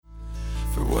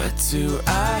What do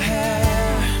I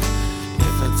have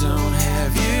if I don't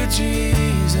have you,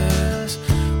 Jesus?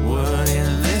 What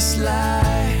in this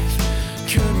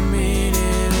life could mean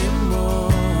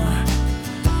anymore?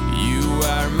 You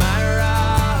are my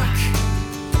rock,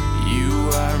 you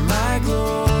are my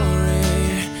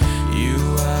glory, you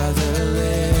are the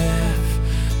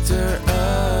lifter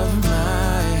of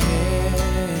my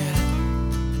head.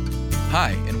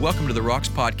 Hi, and welcome to the Rocks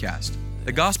Podcast.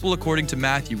 The Gospel according to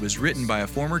Matthew was written by a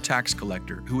former tax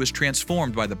collector who was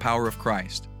transformed by the power of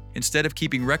Christ. Instead of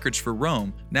keeping records for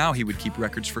Rome, now he would keep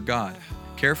records for God,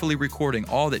 carefully recording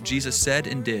all that Jesus said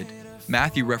and did.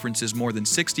 Matthew references more than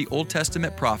 60 Old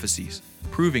Testament prophecies,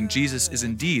 proving Jesus is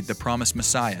indeed the promised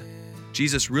Messiah.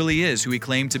 Jesus really is who he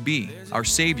claimed to be, our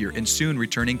Savior and soon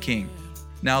returning King.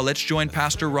 Now let's join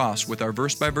Pastor Ross with our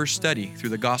verse-by-verse study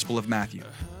through the Gospel of Matthew.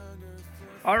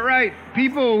 All right,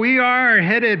 people, we are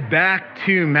headed back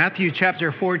to Matthew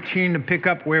chapter 14 to pick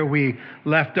up where we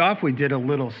left off. We did a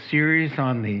little series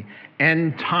on the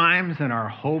end times and our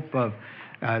hope of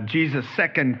Jesus'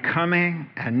 second coming,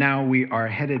 and now we are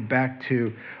headed back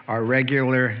to our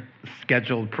regular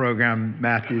scheduled program,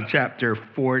 Matthew chapter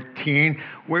 14.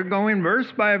 We're going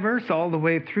verse by verse all the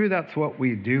way through. That's what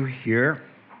we do here.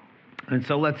 And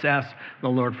so let's ask the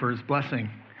Lord for his blessing.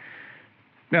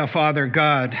 Now, Father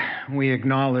God, we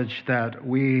acknowledge that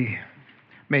we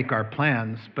make our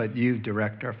plans, but you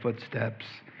direct our footsteps.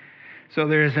 So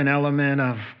there is an element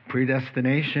of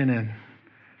predestination and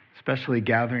especially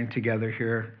gathering together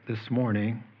here this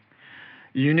morning.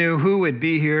 You knew who would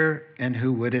be here and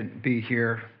who wouldn't be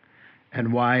here,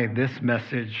 and why this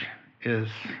message is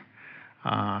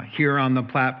here on the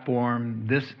platform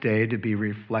this day to be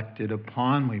reflected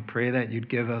upon. We pray that you'd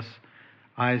give us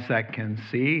eyes that can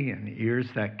see and ears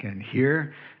that can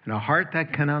hear and a heart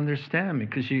that can understand,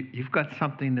 because you've got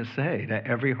something to say to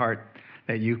every heart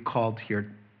that you called here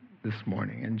this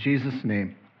morning. In Jesus'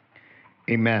 name,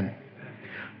 amen.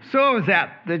 So I was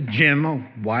at the gym a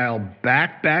while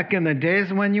back in the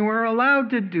days when you were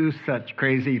allowed to do such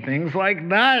crazy things like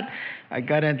that. I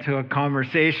got into a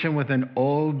conversation with an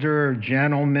older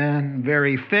gentleman,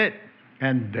 very fit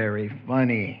and very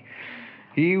funny.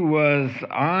 He was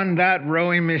on that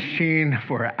rowing machine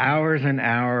for hours and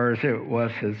hours. It was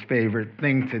his favorite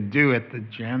thing to do at the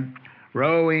gym.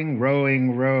 Rowing.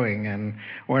 And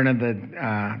one of the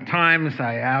times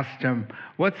I asked him,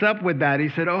 what's up with that? He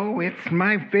said, oh, it's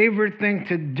my favorite thing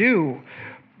to do.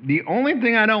 The only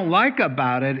thing I don't like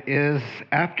about it is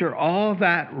after all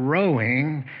that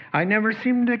rowing, I never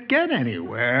seem to get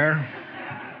anywhere.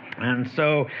 And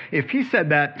so if he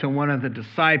said that to one of the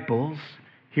disciples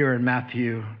here in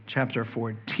Matthew chapter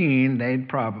 14, they'd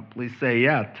probably say,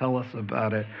 yeah, tell us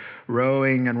about it.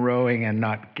 Rowing and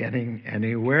not getting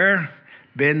anywhere.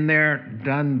 Been there,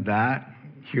 done that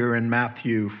here in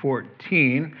Matthew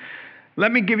 14.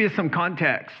 Let me give you some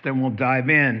context and we'll dive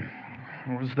in.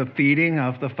 It was the feeding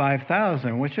of the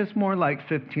 5,000, which is more like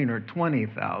 15 or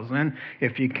 20,000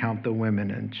 if you count the women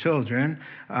and children.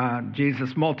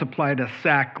 Jesus multiplied a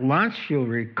sack lunch, you'll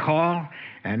recall,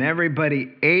 and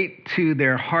everybody ate to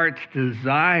their heart's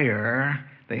desire.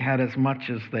 They had as much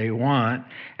as they want,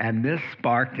 and this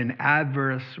sparked an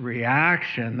adverse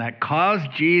reaction that caused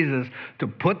Jesus to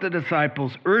put the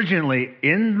disciples urgently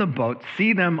in the boat,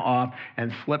 see them off,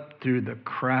 and slip through the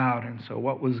crowd. And so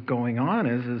what was going on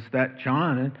is that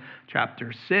John in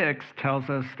chapter 6 tells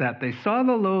us that they saw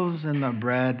the loaves and the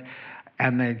bread,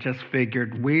 and they just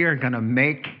figured, we are going to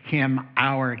make him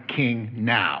our king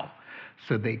now.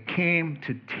 So they came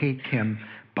to take him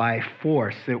by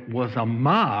force. It was a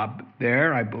mob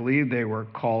there. I believe they were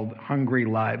called Hungry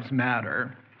Lives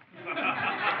Matter.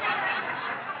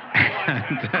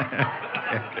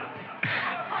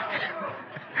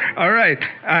 All right.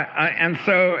 And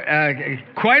so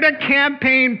quite a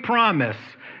campaign promise.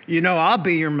 You know, I'll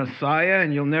be your Messiah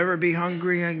and you'll never be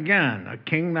hungry again. A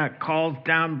king that calls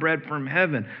down bread from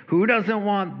heaven. Who doesn't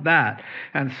want that?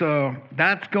 And so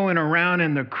that's going around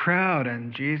in the crowd,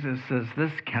 and Jesus says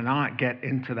this cannot get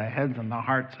into the heads and the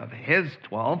hearts of his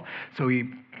 12. So he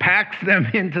packs them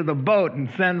into the boat and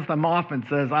sends them off and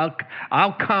says,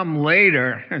 I'll come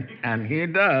later. And he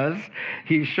does.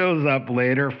 He shows up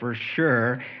later for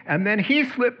sure. And then he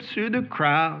slips through the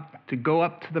crowd to go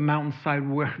up to the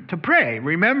mountainside to pray.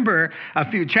 Remember, a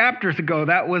few chapters ago,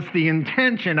 that was the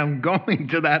intention of going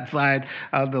to that side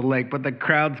of the lake. But the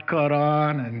crowds caught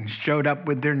on and showed up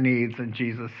with their needs. And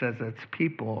Jesus says, it's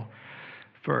people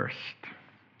first.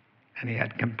 And he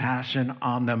had compassion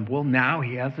on them. Well, now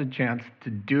he has a chance to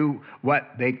do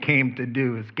what they came to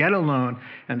do, is get alone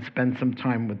and spend some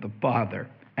time with the Father.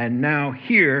 And now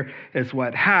here is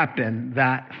what happened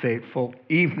that fateful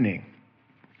evening.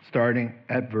 starting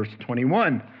at verse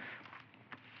 21.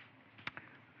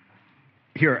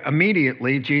 Here,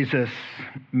 immediately, Jesus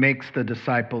makes the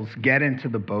disciples get into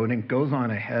the boat and goes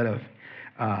on ahead of,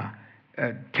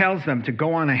 tells them to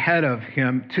go on ahead of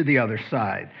him to the other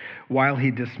side while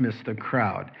he dismissed the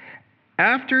crowd.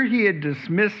 After he had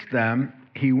dismissed them,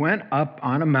 he went up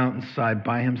on a mountainside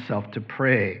by himself to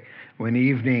pray. When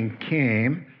evening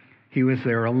came, he was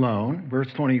there alone.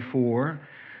 Verse 24.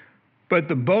 But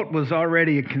the boat was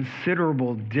already a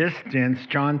considerable distance.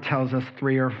 John tells us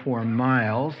 3 or 4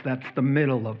 miles. That's the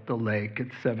middle of the lake.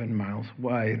 It's 7 miles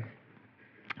wide.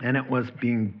 And it was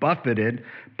being buffeted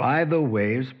by the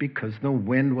waves because the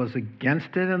wind was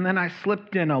against it. And then I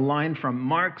slipped in a line from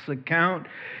Mark's account.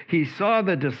 He saw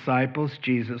the disciples,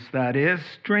 Jesus that is,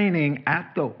 straining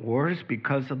at the oars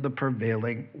because of the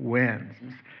prevailing winds.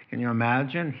 Can you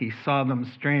imagine? He saw them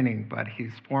straining, but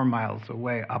he's 4 miles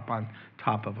away up on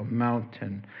top of a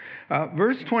mountain.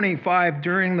 Verse 25,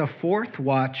 during the 4th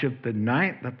watch of the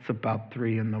night, that's about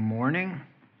 3 a.m,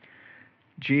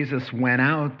 Jesus went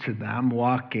out to them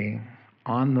walking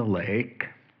on the lake.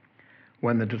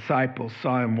 When the disciples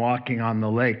saw him walking on the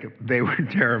lake, they were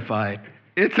terrified.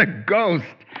 It's a ghost,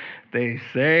 they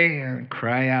say, and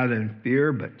cry out in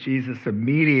fear. But Jesus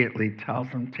immediately tells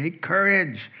them, take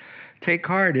courage, take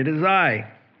heart, it is I.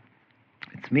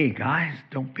 It's me, guys,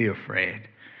 don't be afraid.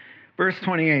 Verse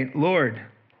 28, Lord,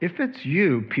 if it's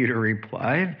you, Peter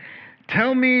replied,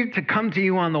 tell me to come to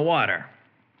you on the water.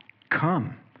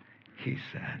 Come, he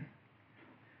said.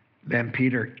 Then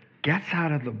Peter gets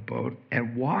out of the boat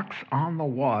and walks on the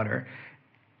water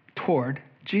toward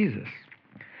Jesus.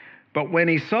 But when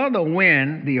he saw the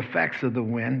wind, the effects of the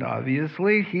wind,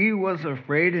 obviously, he was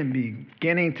afraid and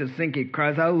beginning to sink. He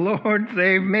cries out, Lord,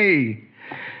 save me.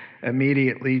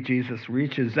 Immediately, Jesus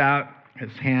reaches out,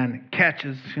 his hand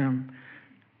catches him.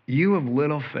 You of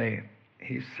little faith,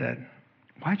 he said,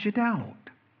 why'd you doubt?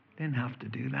 Didn't have to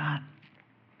do that.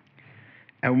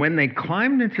 And when they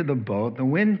climbed into the boat, the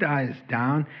wind dies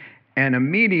down, and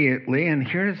immediately, and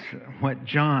here's what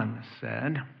John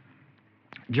said.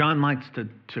 John likes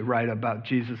to write about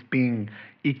Jesus being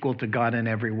equal to God in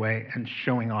every way and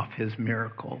showing off his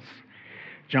miracles.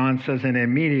 John says, and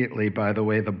immediately, by the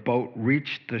way, the boat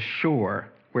reached the shore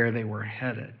where they were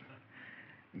headed.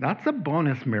 That's a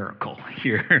bonus miracle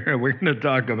here. We're going to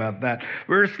talk about that.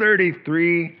 Verse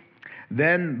 33,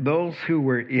 then those who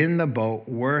were in the boat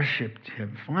worshiped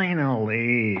him.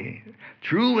 Finally,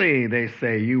 truly, they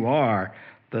say, you are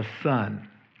the Son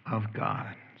of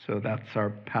God. So that's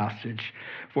our passage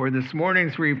for this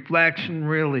morning's reflection.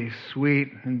 Really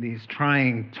sweet in these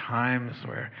trying times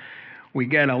where we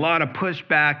get a lot of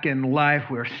pushback in life.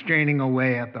 We're straining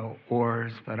away at the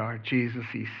oars, but our Jesus,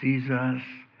 he sees us.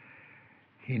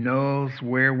 He knows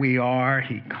where we are.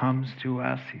 He comes to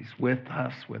us. He's with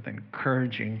us with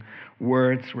encouraging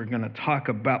words. We're going to talk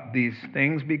about these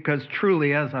things because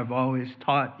truly, as I've always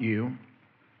taught you,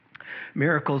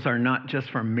 miracles are not just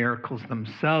for miracles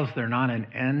themselves. They're not an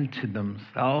end to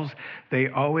themselves. They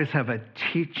always have a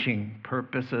teaching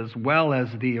purpose as well as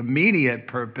the immediate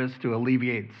purpose to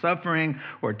alleviate suffering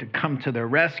or to come to their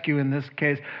rescue in this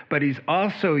case. But he's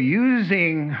also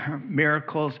using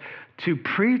miracles to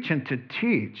preach and to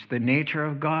teach the nature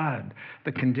of God,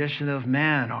 the condition of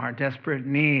man, our desperate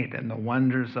need, and the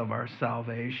wonders of our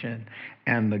salvation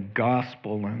and the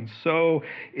gospel. And so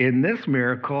in this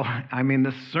miracle,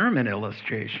 the sermon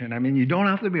illustration, you don't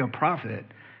have to be a prophet,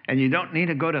 and you don't need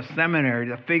to go to seminary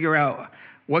to figure out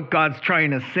what God's trying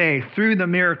to say through the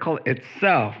miracle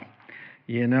itself,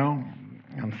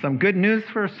 And some good news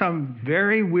for some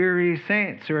very weary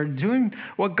saints who are doing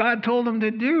what God told them to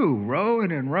do,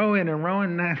 rowing and rowing and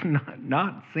rowing,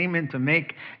 not seeming to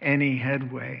make any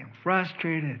headway,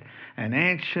 frustrated and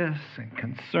anxious and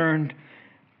concerned.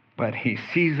 But he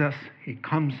sees us, he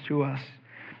comes to us,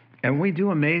 and we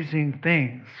do amazing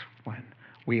things when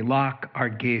we lock our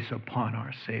gaze upon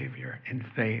our Savior in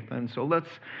faith. And so let's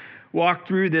walk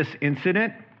through this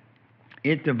incident.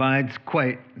 It divides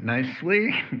quite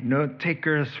nicely. Note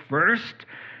takers first.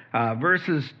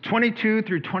 Verses 22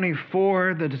 through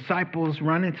 24, the disciples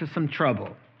run into some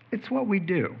trouble. It's what we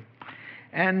do.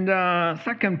 And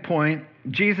second point,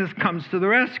 Jesus comes to the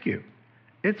rescue.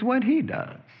 It's what he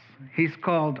does. He's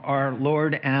called our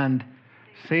Lord and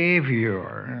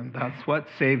Savior, and that's what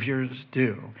Saviors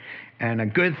do. And a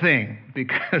good thing,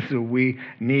 because we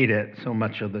need it so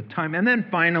much of the time. And then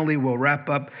finally, we'll wrap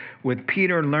up with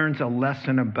Peter learns a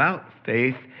lesson about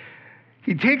faith.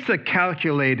 He takes a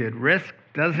calculated risk,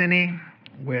 doesn't he?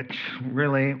 Which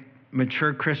really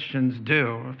mature Christians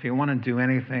do. If you want to do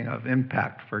anything of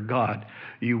impact for God,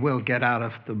 you will get out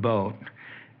of the boat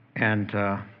and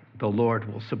the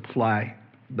Lord will supply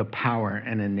the power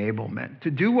and enablement to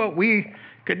do what we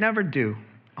could never do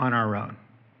on our own,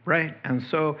 right? And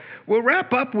so we'll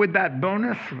wrap up with that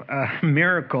bonus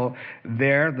miracle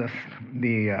there,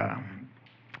 the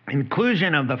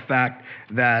inclusion of the fact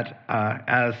that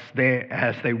as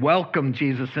they welcome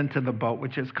Jesus into the boat,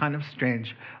 which is kind of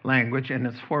strange language, and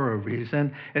it's for a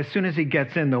reason, as soon as he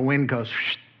gets in, the wind goes,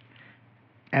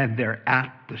 and they're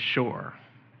at the shore,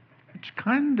 which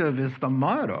kind of is the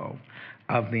motto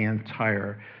of the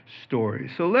entire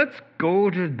story. So let's go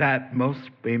to that most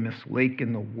famous lake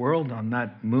in the world on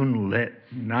that moonlit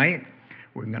night.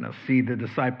 We're going to see the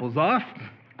disciples off.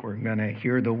 We're going to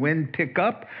hear the wind pick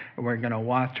up, and we're going to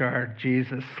watch our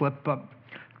Jesus slip up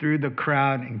through the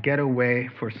crowd and get away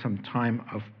for some time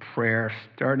of prayer.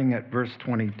 Starting at verse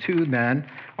 22 then,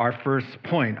 our first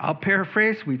point. I'll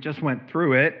paraphrase, we just went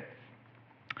through it.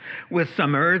 With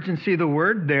some urgency, the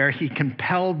word there, he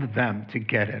compelled them to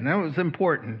get in. That was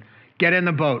important. Get in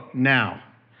the boat now.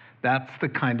 That's the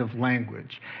kind of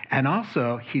language. And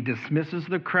also, he dismisses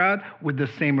the crowd with the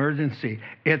same urgency.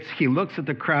 He looks at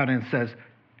the crowd and says,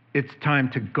 it's time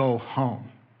to go home.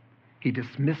 He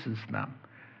dismisses them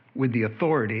with the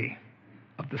authority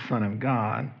of the Son of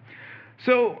God.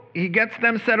 So he gets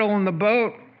them settled in the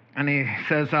boat, and he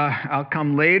says, I'll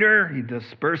come later. He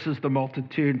disperses the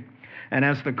multitude. And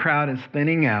as the crowd is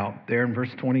thinning out, there in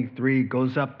verse 23, he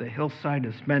goes up the hillside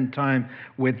to spend time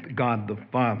with God the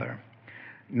Father.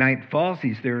 Night falls,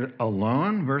 he's there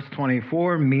alone. Verse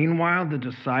 24, meanwhile, the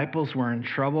disciples were in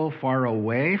trouble far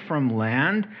away from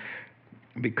land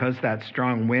because that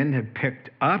strong wind had picked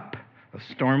up. A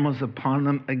storm was upon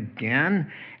them again,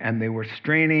 and they were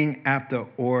straining at the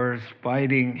oars,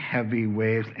 fighting heavy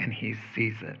waves, and he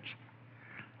sees it.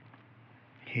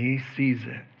 He sees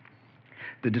it.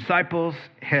 The disciples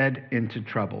head into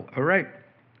trouble. All right.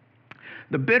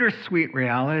 The bittersweet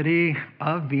reality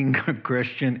of being a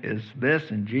Christian is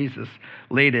this, and Jesus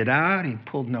laid it out. He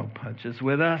pulled no punches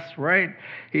with us, right?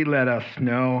 He let us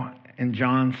know in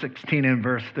John 16 and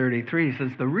verse 33. He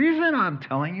says, the reason I'm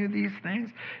telling you these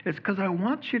things is because I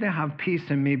want you to have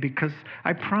peace in me, because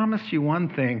I promise you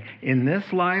one thing. In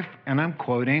this life, and I'm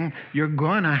quoting, you're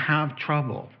going to have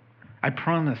trouble. I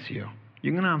promise you.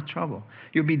 You're going to have trouble.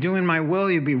 You'll be doing my will.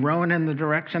 You'll be rowing in the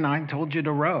direction I told you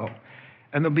to row.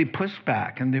 And there'll be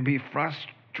pushback, and there'll be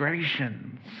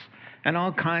frustrations and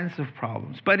all kinds of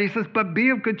problems. But he says, but be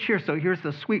of good cheer. So here's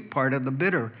the sweet part of the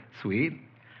bittersweet.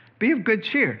 Be of good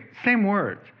cheer. Same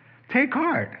words. Take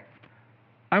heart.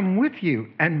 I'm with you,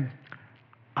 and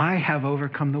I have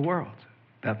overcome the world.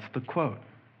 That's the quote.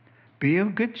 Be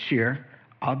of good cheer.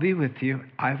 I'll be with you.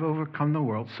 I've overcome the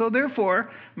world. So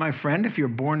therefore, my friend, if you're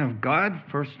born of God,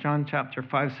 1 John chapter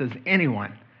 5 says,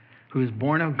 anyone who is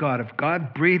born of God, if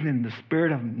God breathed in the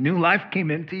spirit of new life came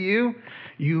into you,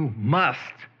 you must,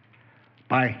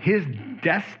 by his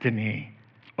destiny,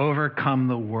 overcome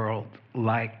the world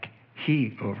like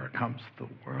he overcomes the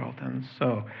world. And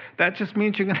so that just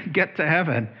means you're going to get to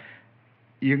heaven.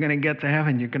 You're going to get to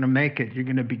heaven. You're going to make it. You're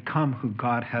going to become who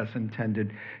God has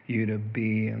intended you to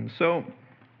be. And so,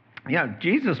 yeah,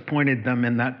 Jesus pointed them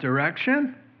in that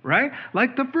direction, right?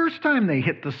 Like the first time they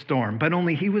hit the storm, but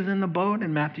only he was in the boat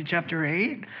in Matthew chapter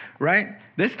 8, right?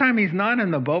 This time he's not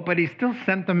in the boat, but he still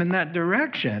sent them in that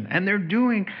direction. And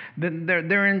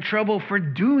they're in trouble for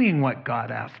doing what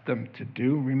God asked them to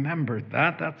do. Remember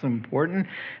that. That's important.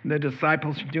 The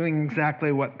disciples are doing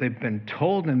exactly what they've been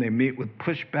told, and they meet with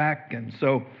pushback. And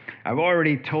so I've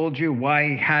already told you why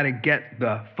he had to get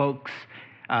the folks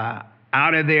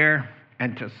out of there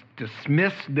and to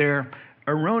dismiss their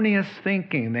erroneous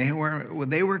thinking. They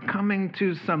were coming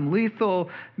to some lethal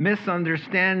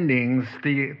misunderstandings,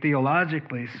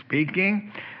 theologically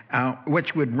speaking,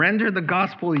 which would render the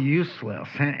gospel useless.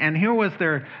 And here was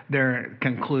their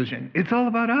conclusion. It's all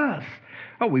about us.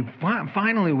 Oh,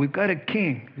 finally we've got a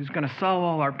king who's going to solve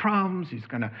all our problems.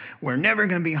 We're never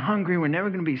going to be hungry. We're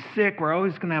never going to be sick. We're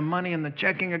always going to have money in the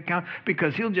checking account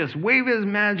because he'll just wave his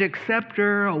magic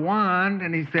scepter, a wand,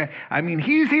 and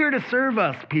he's here to serve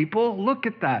us, people. Look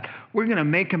at that. We're going to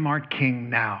make him our king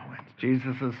now. And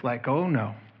Jesus is like, oh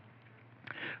no,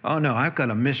 I've got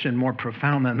a mission more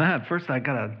profound than that. First, I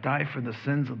got to die for the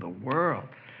sins of the world.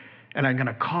 And I'm going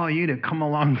to call you to come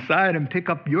alongside and pick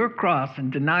up your cross and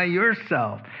deny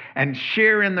yourself and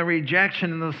share in the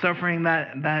rejection and the suffering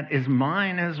that is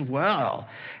mine as well.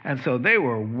 And so they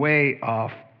were way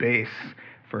off base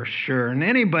for sure. And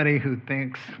anybody who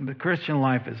thinks the Christian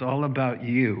life is all about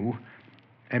you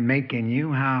and making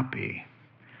you happy,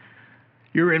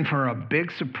 you're in for a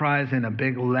big surprise and a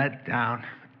big letdown,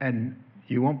 and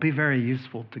you won't be very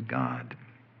useful to God.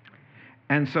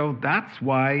 And so that's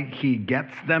why he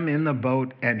gets them in the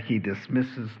boat and he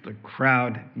dismisses the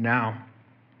crowd now.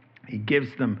 He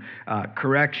gives them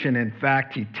correction. In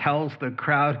fact, he tells the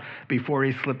crowd before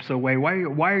he slips away,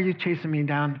 why are you chasing me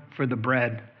down for the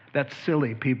bread? That's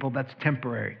silly, people. That's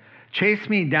temporary. Chase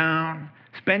me down.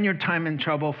 Spend your time in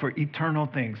trouble for eternal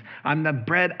things. I'm the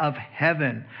bread of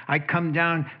heaven. I come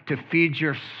down to feed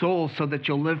your soul so that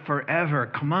you'll live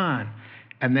forever. Come on.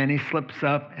 And then he slips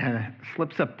up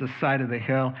the side of the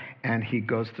hill, and he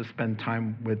goes to spend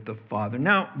time with the Father.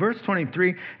 Now, verse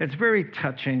 23, it's very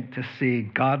touching to see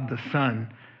God the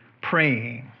Son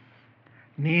praying,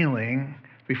 kneeling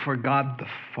before God the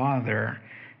Father.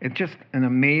 It's just an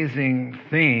amazing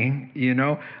thing, you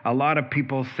know. A lot of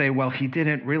people say, well, he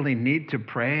didn't really need to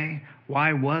pray.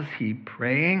 Why was he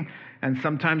praying? And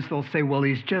sometimes they'll say, well,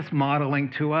 he's just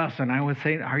modeling to us. And I would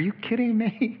say, are you kidding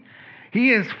me?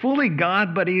 He is fully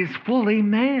God, but he's fully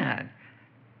man.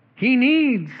 He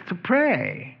needs to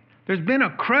pray. There's been a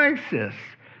crisis.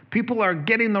 People are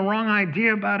getting the wrong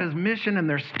idea about his mission, and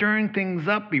they're stirring things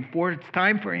up before it's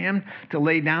time for him to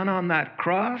lay down on that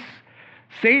cross.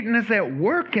 Satan is at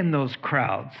work in those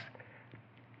crowds.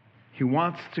 He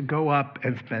wants to go up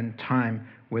and spend time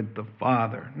with the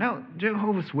Father. Now,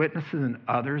 Jehovah's Witnesses and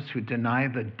others who deny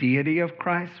the deity of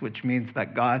Christ, which means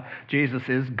that Jesus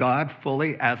is God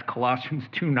fully, as Colossians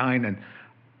 2:9 and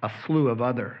a slew of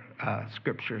other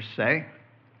scriptures say,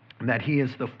 that he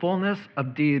is the fullness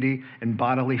of deity in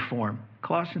bodily form.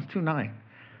 Colossians 2:9.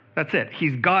 That's it.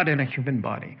 He's God in a human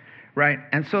body, right?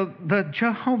 And so the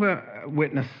Jehovah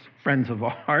Witness friends of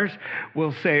ours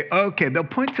will say, okay, they'll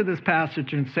point to this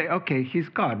passage and say, okay, he's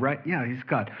God, right? Yeah, he's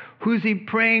God. Who's he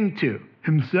praying to?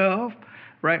 Himself,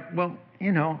 right? Well,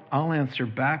 you know, I'll answer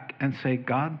back and say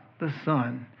God the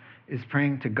Son is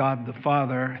praying to God the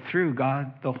Father through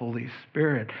God the Holy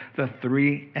Spirit, the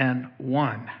 3 and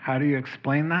 1. How do you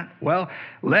explain that? Well,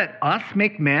 let us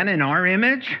make man in our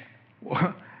image.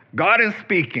 God is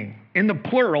speaking in the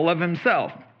plural of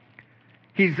himself.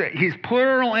 He's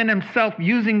plural in himself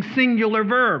using singular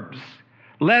verbs.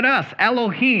 Let us,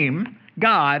 Elohim,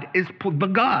 God, is the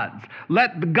gods.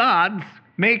 Let the gods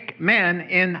make man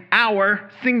in our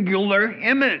singular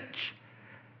image.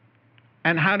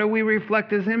 And how do we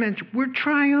reflect his image? We're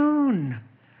triune.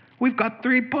 We've got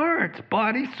 3 parts,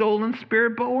 body, soul, and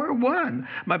spirit, but we're one.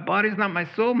 My body's not my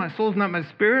soul's not my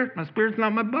spirit's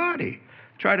not my body.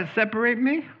 Try to separate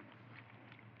me,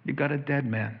 you got a dead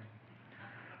man.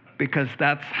 Because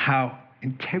that's how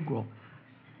integral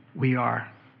we are.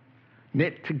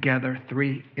 Knit together,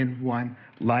 3 in 1,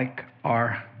 like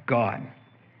our God.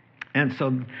 And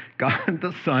so God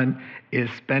the Son is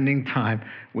spending time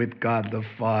with God the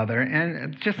Father.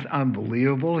 And it's just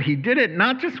unbelievable. He did it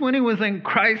not just when he was in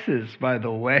crisis, by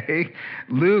the way.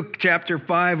 Luke chapter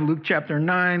 5, Luke chapter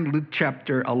 9, Luke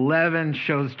chapter 11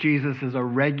 shows Jesus as a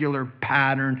regular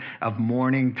pattern of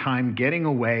morning time, getting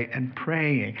away and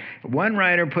praying. One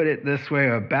writer put it this way,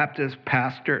 a Baptist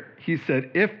pastor. He said,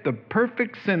 if the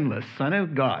perfect sinless Son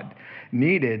of God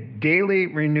needed daily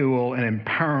renewal and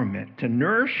empowerment to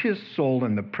nourish his soul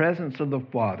in the presence of the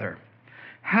Father,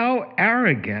 how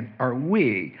arrogant are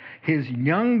we, his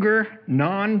younger,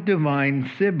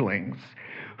 non-divine siblings,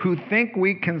 who think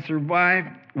we can survive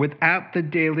without the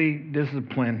daily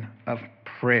discipline of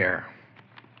prayer?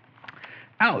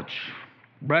 Ouch,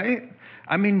 right?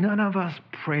 I mean, none of us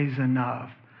prays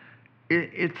enough.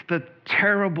 It's the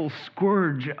terrible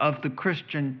scourge of the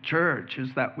Christian church is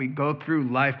that we go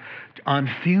through life on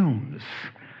fumes.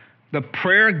 The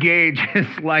prayer gauge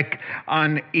is like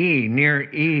on E,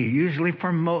 near E, usually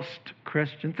for most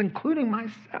Christians, including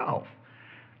myself.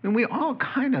 And we all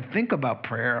kind of think about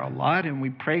prayer a lot, and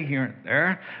we pray here and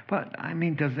there. But, I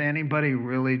mean, does anybody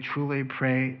really, truly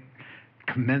pray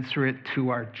commensurate to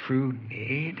our true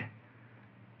need?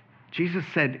 Jesus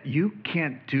said, you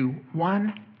can't do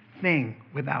one thing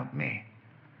without me.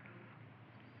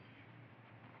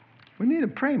 We need to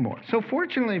pray more. So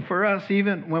fortunately for us,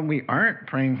 even when we aren't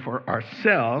praying for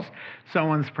ourselves,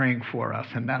 someone's praying for us.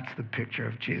 And that's the picture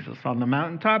of Jesus on the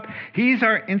mountaintop. He's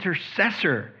our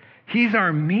intercessor. He's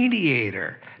our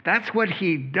mediator. That's what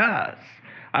he does.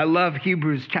 I love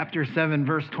Hebrews chapter 7,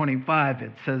 verse 25.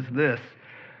 It says this,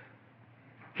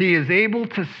 he is able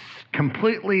to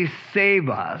completely save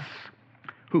us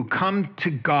who come to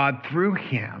God through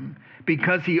him,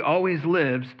 because he always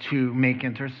lives to make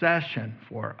intercession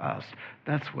for us.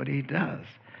 That's what he does.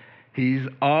 He's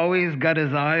always got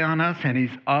his eye on us, and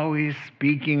he's always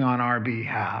speaking on our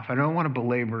behalf. I don't want to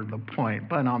belabor the point,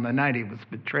 but on the night he was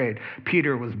betrayed,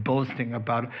 Peter was boasting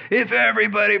about, if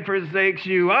everybody forsakes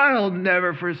you, I'll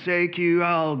never forsake you.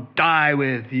 I'll die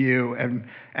with you.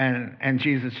 And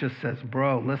Jesus just says,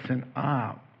 bro, listen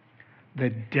up. The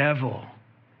devil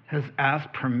has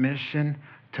asked permission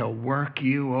to work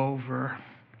you over,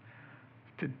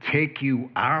 to take you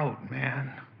out,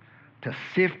 man, to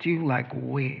sift you like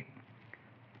wheat.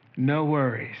 No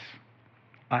worries.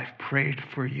 I've prayed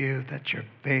for you that your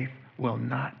faith will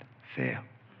not fail.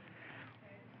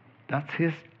 That's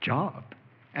his job,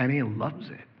 and he loves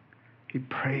it. He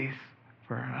prays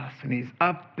for us, and he's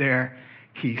up there.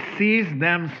 He sees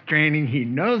them straining. He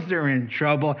knows they're in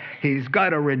trouble. He's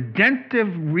got a redemptive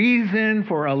reason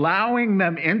for allowing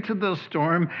them into the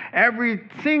storm. Every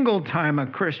single time a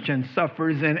Christian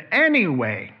suffers in any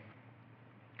way,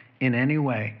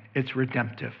 it's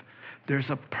redemptive. There's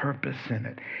a purpose in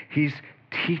it. He's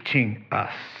teaching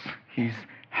us. He's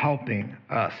helping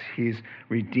us. He's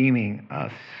redeeming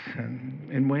us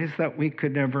in ways that we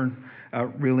could never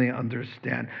really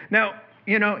understand. Now,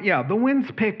 the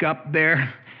winds pick up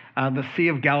there. The Sea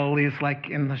of Galilee is like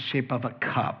in the shape of a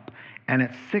cup, and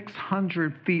it's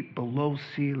 600 feet below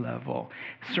sea level,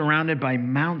 surrounded by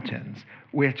mountains,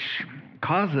 which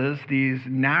causes these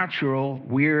natural,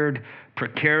 weird,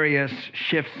 precarious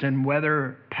shifts in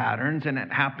weather patterns, and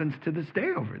it happens to this day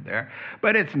over there.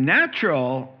 But it's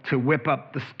natural to whip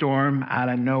up the storm out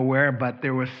of nowhere, but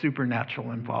there was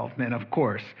supernatural involvement, of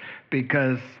course,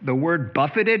 because the word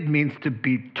buffeted means to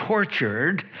be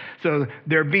tortured. So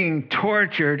they're being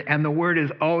tortured, and the word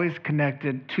is always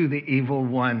connected to the evil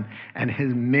one and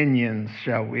his minions,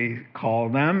 shall we call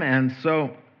them. And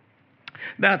so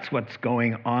that's what's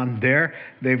going on there.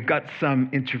 They've got some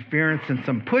interference and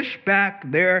some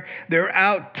pushback there. They're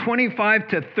out 25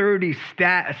 to 30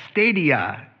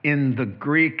 stadia in the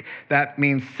Greek. That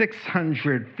means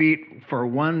 600 feet for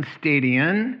one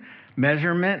stadion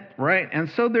measurement, right? And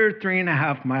so they're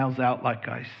 3.5 miles out, like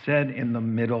I said, in the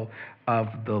middle of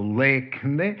the lake.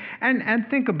 And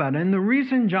think about it. And the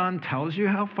reason John tells you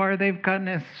how far they've gotten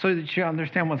is so that you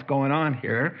understand what's going on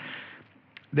here.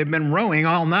 They've been rowing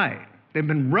all night. They've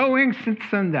been rowing since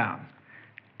sundown.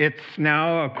 It's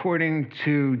now, according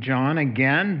to John,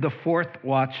 again, the fourth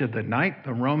watch of the night.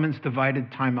 The Romans divided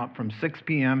time up from 6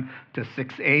 p.m. to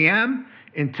 6 a.m.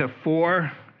 into 4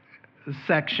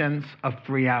 sections of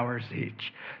 3 hours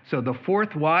each. So the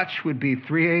fourth watch would be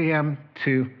 3 a.m.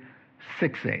 to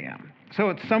 6 a.m. So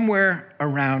it's somewhere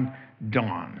around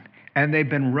dawn. And they've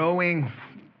been rowing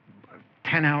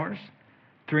 10 hours,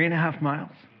 3.5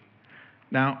 miles.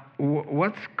 Now,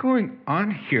 what's going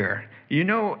on here?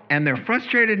 And they're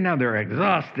frustrated now, they're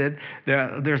exhausted,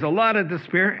 there's a lot of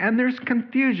despair, and there's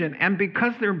confusion. And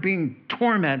because they're being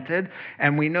tormented,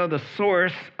 and we know the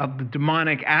source of the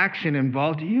demonic action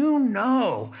involved,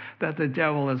 that the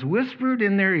devil has whispered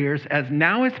in their ears, as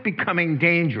now it's becoming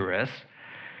dangerous,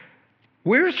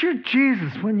 where's your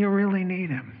Jesus when you really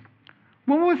need him?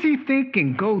 What was he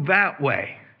thinking? Go that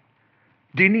way.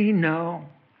 Didn't he know?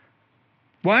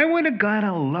 Why would a God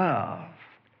of love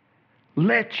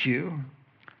let you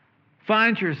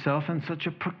find yourself in such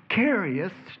a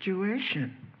precarious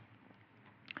situation?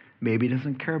 Maybe he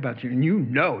doesn't care about you.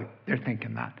 And they're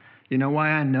thinking that. You know why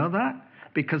I know that?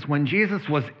 Because when Jesus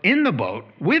was in the boat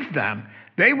with them,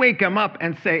 they wake him up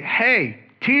and say, hey,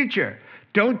 teacher,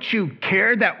 don't you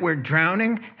care that we're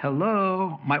drowning?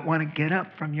 Hello, might want to get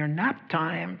up from your nap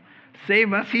time.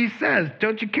 Save us, he says.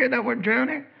 Don't you care that we're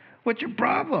drowning? What's your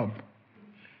problem?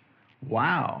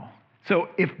 Wow. So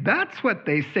if that's what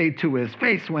they say to his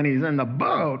face when he's in the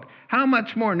boat, how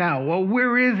much more now? Well,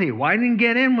 where is he? Why didn't he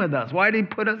get in with us? Why did he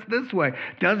put us this way?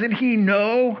 Doesn't he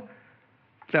know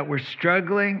that we're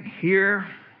struggling here?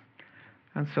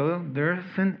 And so there's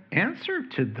an answer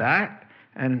to that.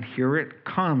 And here it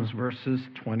comes, verses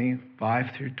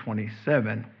 25 through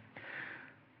 27.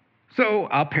 So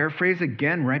I'll paraphrase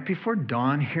again. Right before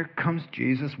dawn, here comes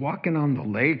Jesus walking on the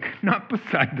lake, not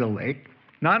beside the lake.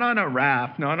 Not on a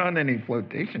raft, not on any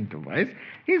flotation device.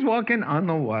 He's walking on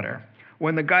the water.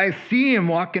 When the guys see him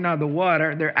walking on the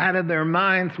water, they're out of their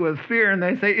minds with fear, and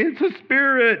they say, it's a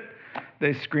spirit.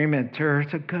 They scream in terror,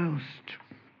 it's a ghost.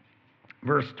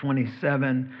 Verse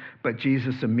 27, but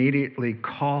Jesus immediately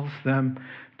calls them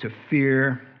to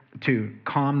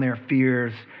calm their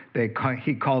fears.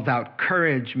 He calls out,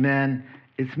 courage, men,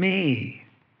 it's me.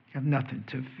 You have nothing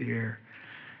to fear.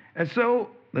 And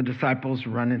so the disciples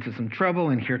run into some trouble,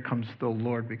 and here comes the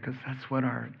Lord, because that's what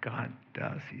our God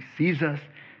does. He sees us,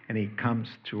 and he comes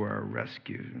to our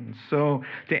rescue. And so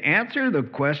to answer the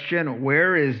question,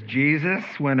 where is Jesus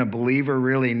when a believer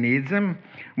really needs him?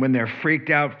 When they're freaked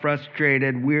out,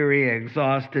 frustrated, weary,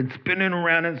 exhausted, spinning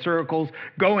around in circles,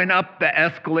 going up the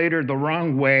escalator the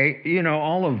wrong way,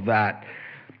 all of that.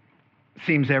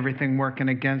 Seems everything working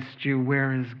against you.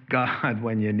 Where is God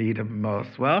when you need him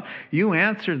most? Well, you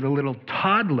answered the little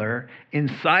toddler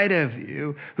inside of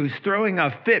you who's throwing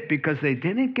a fit because they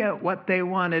didn't get what they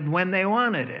wanted when they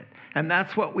wanted it. And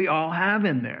that's what we all have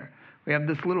in there. We have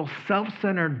this little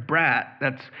self-centered brat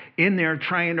that's in there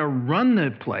trying to run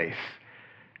the place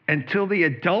until the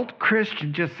adult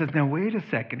Christian just says, now wait a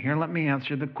second here, let me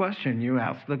answer the question. You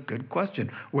asked the good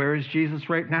question. Where is Jesus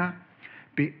right now?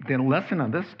 The lesson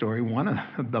of this story, one of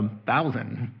the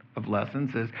 1,000 of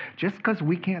lessons, is just because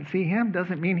we can't see him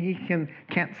doesn't mean he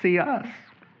can't see us.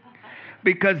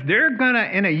 Because they're going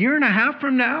to, in a year and a half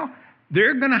from now,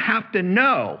 they're going to have to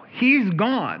know he's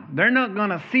gone. They're not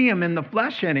going to see him in the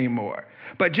flesh anymore.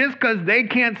 But just because they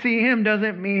can't see him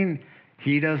doesn't mean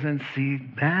he doesn't see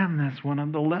them. That's one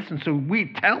of the lessons. So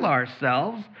we tell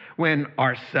ourselves when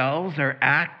ourselves are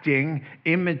acting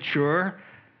immature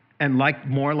and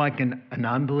more like a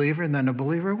non-believer than a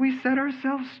believer, we set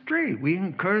ourselves straight. We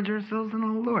encourage ourselves in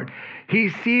the Lord. He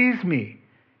sees me.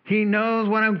 He knows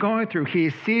what I'm going through.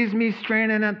 He sees me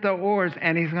straining at the oars,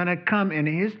 and he's going to come in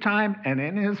his time and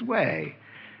in his way.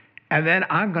 And then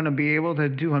I'm going to be able to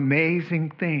do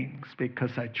amazing things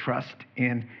because I trust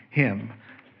in him.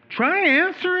 Try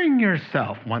answering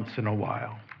yourself once in a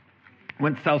while.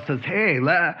 When self says, hey,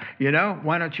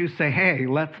 why don't you say, hey,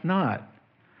 let's not?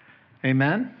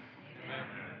 Amen?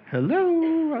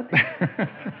 Hello. Okay.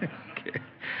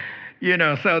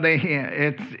 So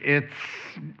it's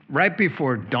right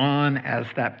before dawn, as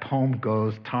that poem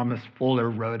goes. Thomas Fuller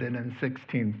wrote it in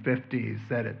 1650. He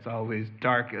said it's always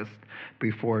darkest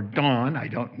before dawn. I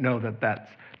don't know that that's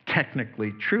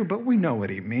technically true, but we know what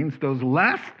he means. Those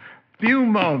last few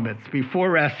moments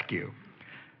before rescue,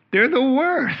 they're the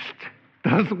worst.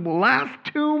 Those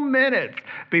last 2 minutes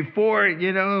before,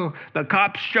 the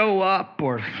cops show up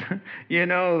or,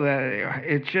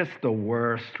 it's just the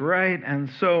worst, right?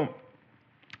 And so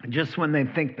just when they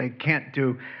think they can't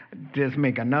just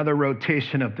make another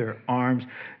rotation of their arms,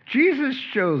 Jesus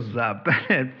shows up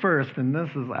at first, and this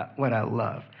is what I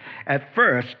love. At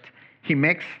first, he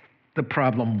makes the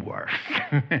problem worse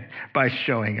by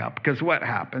showing up. Because what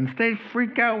happens? They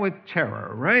freak out with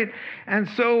terror, right? And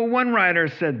so one writer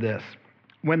said this: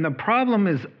 when the problem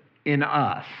is in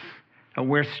us, and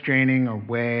we're straining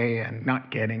away and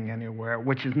not getting anywhere,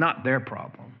 which is not their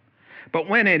problem. But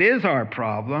when it is our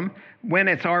problem, when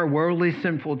it's our worldly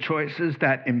sinful choices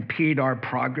that impede our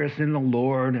progress in the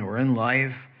Lord or in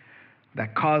life,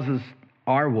 that causes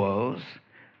our woes,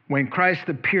 when Christ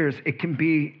appears, it can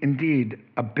be indeed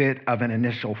a bit of an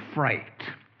initial fright.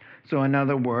 So in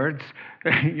other words,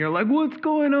 you're like, what's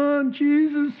going on,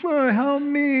 Jesus? Help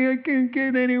me. I can't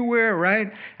get anywhere,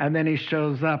 right? And then he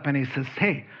shows up and he says,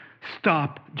 hey,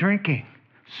 stop drinking.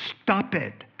 Stop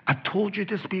it. I've told you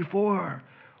this before.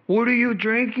 What are you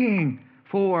drinking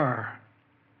for?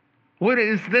 What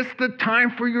is this the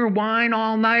time for your wine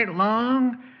all night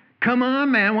long? Come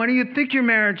on, man. Why do you think your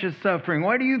marriage is suffering?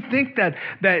 Why do you think that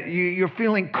you're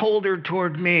feeling colder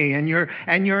toward me and you're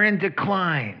in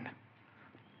decline?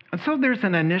 And so there's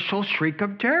an initial shriek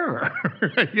of terror.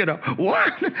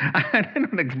 What? I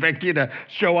don't expect you to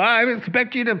show up. I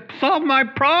expect you to solve my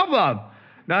problem,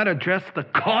 not address the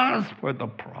cause for the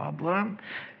problem.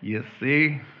 You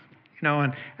see?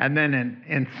 And then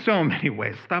in so many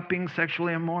ways, stop being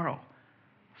sexually immoral.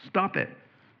 Stop it.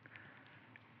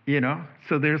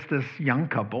 So there's this young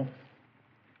couple.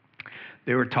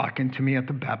 They were talking to me at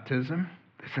the baptism.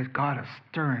 They said, God is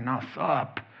stirring us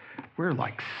up. We're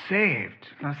like saved.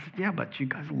 And I said, yeah, but you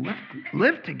guys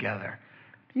live together.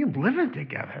 You living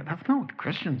together. That's not what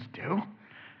Christians do.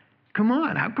 Come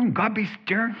on, how come God be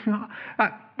stirring you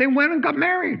up? They went and got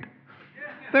married.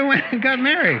 They went and got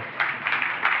married.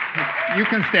 You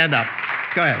can stand up.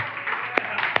 Go ahead.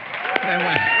 They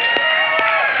went.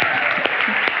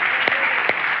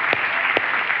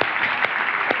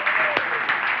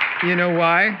 You know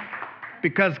why?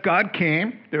 Because God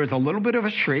came. There was a little bit of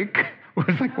a shriek. It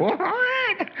was like, what?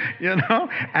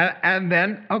 And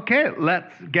then, okay,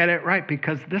 let's get it right,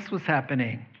 because this was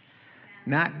happening.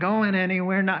 Not going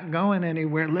anywhere.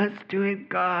 Let's do it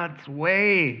God's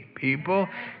way, people.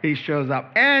 He shows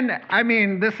up. And,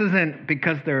 this isn't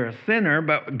because they're a sinner,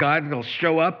 but God will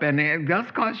show up and it does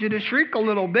cause you to shriek a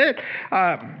little bit.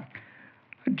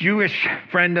 A Jewish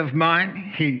friend of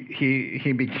mine,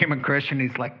 he became a Christian.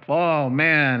 He's like, oh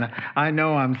man, I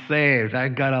know I'm saved. I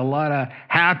got a lot of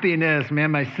happiness, man.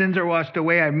 My sins are washed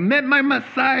away. I met my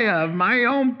Messiah of my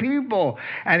own people.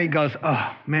 And he goes,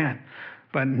 oh man,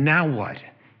 but now what?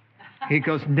 He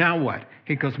goes, now what?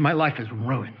 He goes, my life is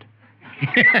ruined.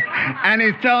 And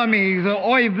he's telling me, he's like,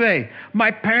 oy vey,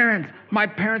 my parents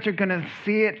are going to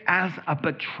see it as a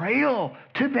betrayal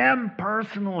to them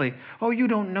personally. Oh, you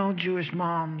don't know Jewish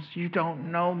moms. You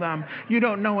don't know them. You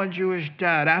don't know a Jewish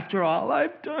dad. After all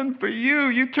I've done for you,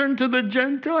 you turn to the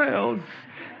Gentiles.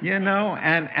 You know,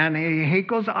 and he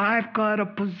goes, I've got a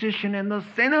position in the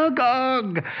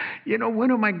synagogue. You know,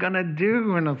 what am I going to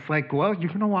do? And it's like, well, you're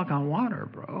going to walk on water,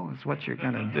 bro. It's what you're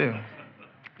going to do.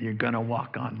 You're going to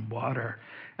walk on water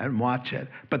and watch it.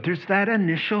 But there's that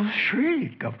initial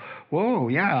shriek of, whoa,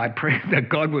 yeah, I prayed that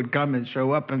God would come and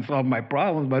show up and solve my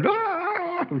problems, but,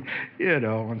 you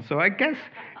know, and so I guess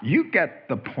you get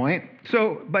the point.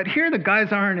 So, but here the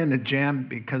guys aren't in a jam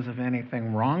because of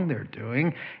anything wrong they're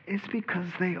doing. It's because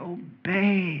they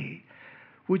obey.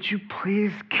 Would you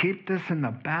please keep this in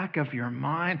the back of your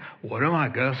mind? What am I?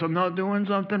 Guess I'm not doing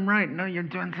something right. No, you're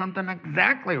doing something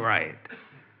exactly right.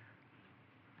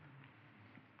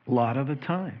 A lot of the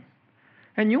time.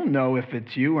 And you'll know if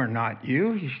it's you or not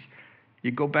you.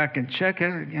 You go back and check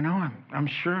it. You know, I'm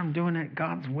sure I'm doing it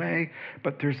God's way,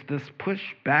 but there's this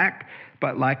pushback.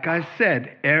 But like I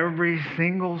said, every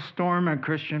single storm a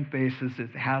Christian faces,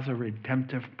 it has a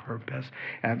redemptive purpose.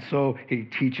 And so he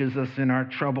teaches us in our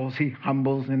troubles. He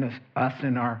humbles us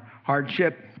in our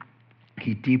hardship.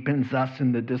 He deepens us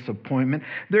in the disappointment.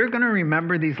 They're going to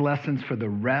remember these lessons for the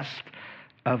rest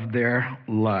of their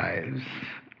lives.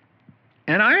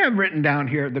 And I have written down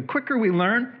here, the quicker we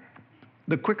learn,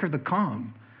 the quicker the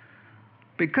calm.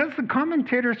 Because the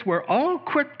commentators were all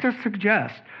quick to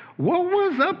suggest, what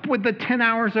was up with the 10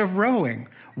 hours of rowing?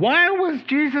 Why was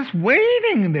Jesus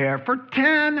waiting there for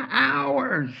 10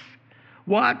 hours,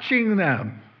 watching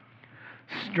them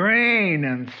strain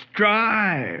and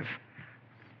strive?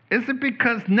 Is it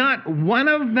because not one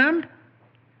of them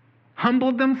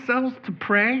humbled themselves to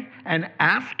pray and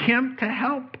ask him to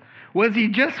help? Was he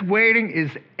just waiting?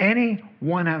 Is any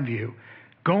one of you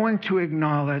going to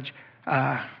acknowledge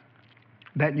that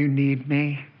you need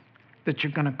me, that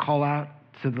you're going to call out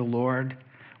to the Lord?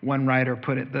 One writer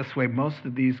put it this way: most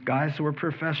of these guys were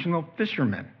professional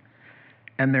fishermen,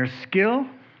 and their skill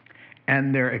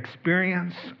and their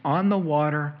experience on the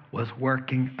water was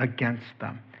working against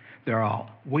them. They're all,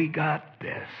 we got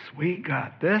this, we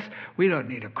got this. We don't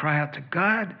need to cry out to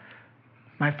God.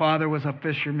 My father was a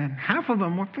fisherman. Half of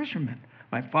them were fishermen.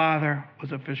 My father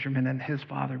was a fisherman and his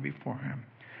father before him.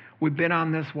 We've been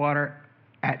on this water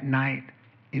at night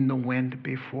in the wind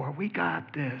before. We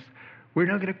got this. We're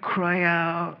not going to cry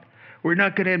out. We're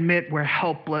not going to admit we're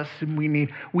helpless and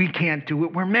we can't do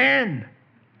it. We're men.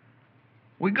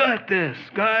 We got this,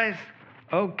 guys.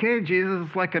 Okay,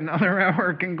 Jesus, like another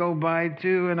hour can go by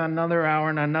too, and another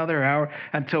hour,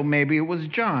 until maybe it was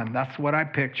John. That's what I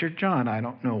pictured John. I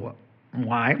don't know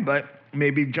why, but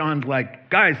maybe John's like,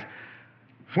 guys,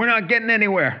 we're not getting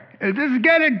anywhere. This is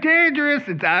getting dangerous.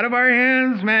 It's out of our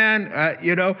hands, man.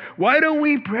 Why don't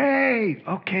we pray?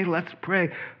 Okay, let's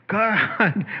pray.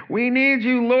 God, we need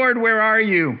you. Lord, where are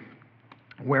you?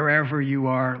 Wherever you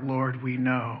are, Lord, we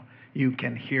know you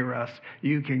can hear us.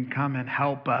 You can come and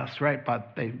help us, right?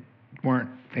 But they weren't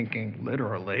thinking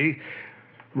literally,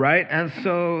 right? And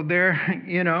so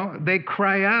they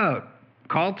cry out,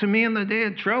 call to me in the day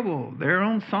of trouble. Their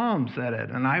own psalm said it,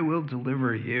 and I will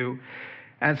deliver you.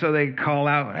 And so they call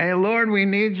out, hey, Lord, we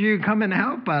need you. Come and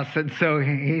help us. And so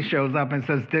he shows up and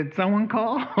says, did someone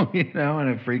call? And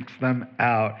it freaks them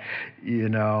out,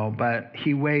 But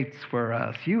he waits for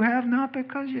us. You have not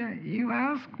because you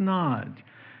ask not.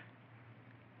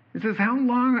 He says, how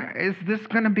long is this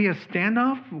going to be a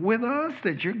standoff with us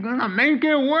that you're going to make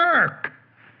it work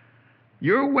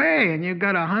your way? And you've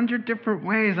got 100 different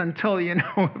ways until,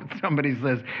 somebody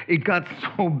says, it got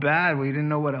so bad we didn't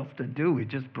know what else to do. We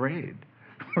just prayed.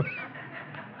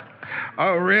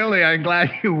 Oh, really? I'm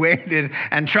glad you waited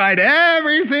and tried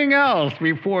everything else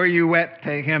before you went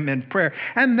to him in prayer.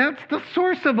 And that's the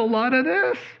source of a lot of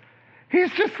this.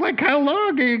 He's just like, how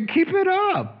long? Keep it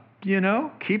up.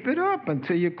 Keep it up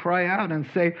until you cry out and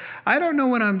say, I don't know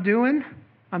what I'm doing.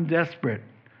 I'm desperate.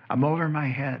 I'm over my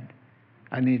head.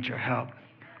 I need your help.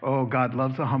 Oh, God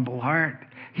loves a humble heart.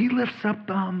 He lifts up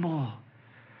the humble.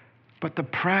 But the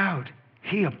proud,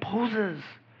 he opposes.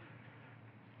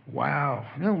 Wow.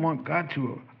 I don't want God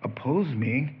to oppose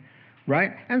me.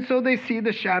 right? And so they see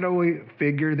the shadowy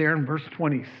figure there in verse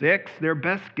 26. Their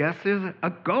best guess is a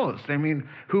ghost. I mean,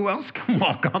 who else can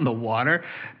walk on the water?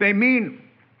 They mean,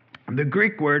 the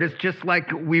Greek word is just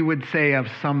like we would say of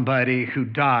somebody who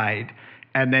died,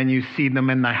 and then you see them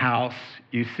in the house,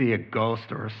 you see a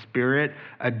ghost or a spirit.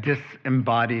 A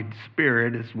disembodied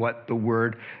spirit is what the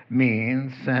word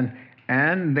means.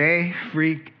 And they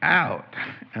freak out.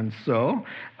 And so,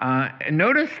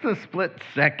 notice the split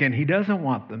second. He doesn't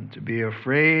want them to be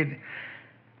afraid.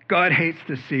 God hates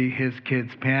to see his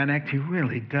kids panicked. He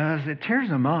really does. It tears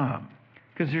him up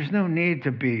because there's no need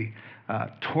to be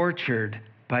tortured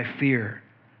by fear.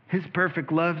 His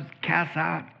perfect love casts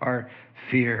out our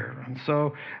fear. And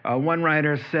so one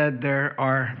writer said there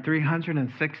are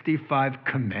 365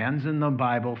 commands in the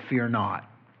Bible, fear not.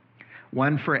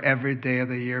 One for every day of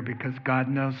the year, because God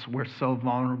knows we're so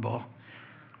vulnerable.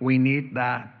 We need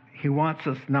that. He wants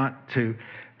us not to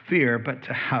fear, but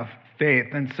to have faith.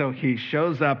 And so he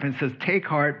shows up and says, take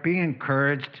heart, be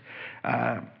encouraged.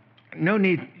 No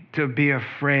need to be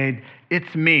afraid.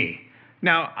 It's me.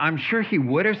 Now, I'm sure he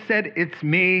would have said, it's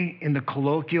me, in the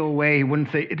colloquial way. He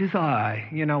wouldn't say, it is I,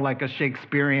 like a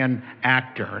Shakespearean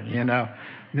actor,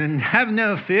 Then have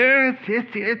no fear, it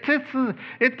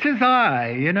is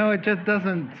I. It just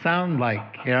doesn't sound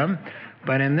like him.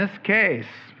 But in this case,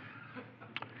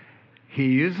 he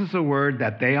uses a word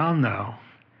that they all know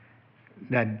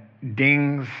that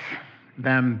dings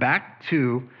them back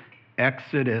to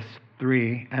Exodus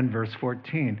 3 and verse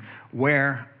 14,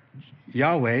 where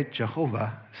Yahweh,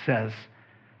 Jehovah, says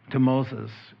to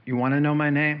Moses, you want to know my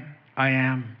name? I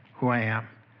am who I am.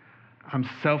 I'm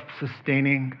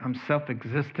self-sustaining. I'm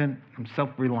self-existent. I'm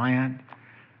self-reliant.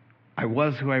 I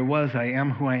was who I was. I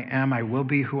am who I am. I will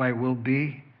be who I will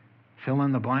be. Fill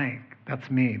in the blank.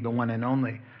 That's me, the one and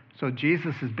only. So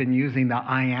Jesus has been using the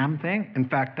I am thing. In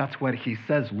fact, that's what he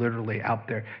says literally out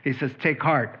there. He says, take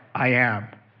heart, I am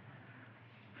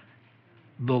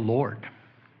the Lord.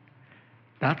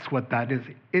 That's what that is.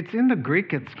 It's in the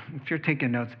Greek, if you're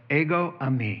taking notes, ego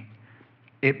eimi.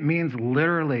 It means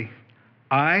literally,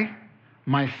 I,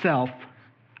 myself,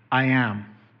 I am.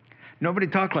 Nobody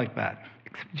talked like that,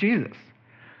 except Jesus.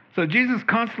 So Jesus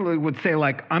constantly would say,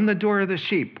 I'm the door of the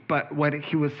sheep. But what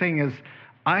he was saying is,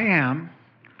 I am,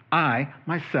 I,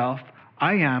 myself,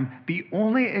 I am the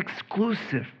only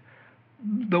exclusive,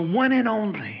 the one and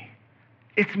only.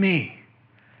 It's me.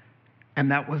 And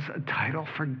that was a title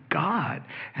for God.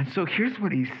 And so here's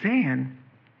what he's saying.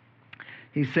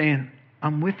 He's saying,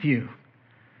 I'm with you.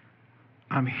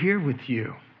 I'm here with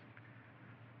you.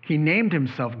 He named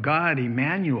himself God,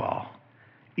 Emmanuel.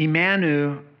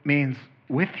 Emmanuel means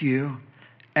with you.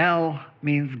 El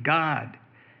means God.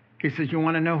 He says, you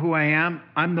want to know who I am?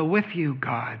 I'm the with you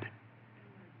God.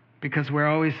 Because we're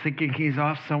always thinking he's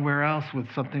off somewhere else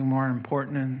with something more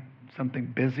important and something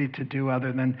busy to do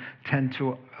other than tend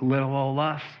to little old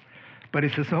us. But he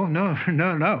says, oh, no.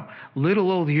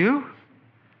 Little old you?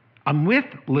 I'm with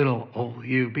little old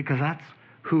you because that's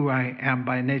who I am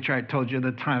by nature. I told you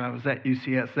the time I was at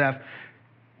UCSF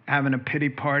having a pity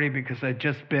party because I'd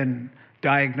just been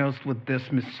diagnosed with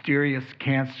this mysterious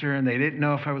cancer and they didn't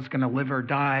know if I was going to live or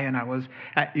die. And I was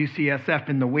at UCSF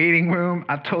in the waiting room.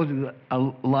 I've told you a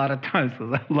lot of times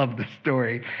because I love the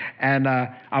story. And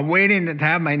I'm waiting to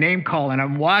have my name called and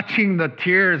I'm watching the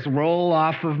tears roll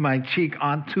off of my cheek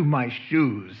onto my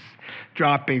shoes,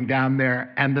 dropping down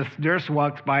there. And this nurse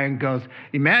walks by and goes,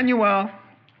 Emmanuel.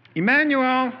 She's got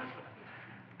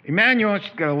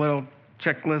a little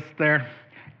checklist there.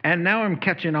 And now I'm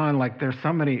catching on there's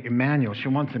somebody, Emmanuel. She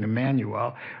wants an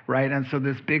Emmanuel, right? And so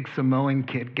this big Samoan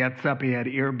kid gets up. He had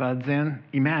earbuds in,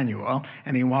 Emmanuel,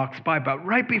 and he walks by. But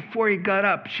right before he got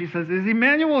up, she says, is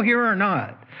Emmanuel here or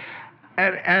not?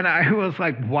 And I was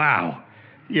like, wow.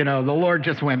 The Lord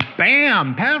just went,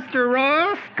 bam, Pastor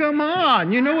Ross, come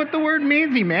on. You know what the word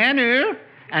means, Emmanuel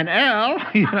and El,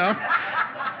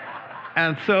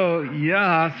 And so,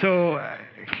 to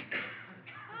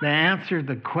answer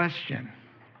the question,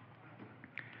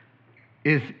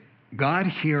 is God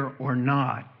here or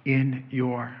not in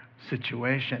your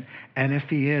situation? And if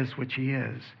he is, which he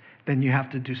is, then you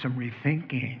have to do some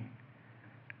rethinking.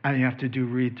 And you have to do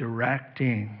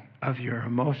redirecting of your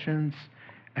emotions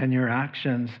and your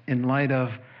actions in light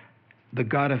of the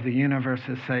God of the universe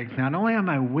is saying, not only am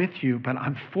I with you, but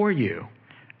I'm for you.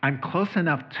 I'm close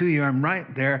enough to you, I'm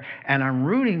right there, and I'm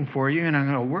rooting for you, and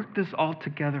I'm going to work this all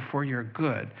together for your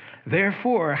good.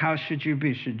 Therefore, how should you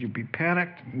be? Should you be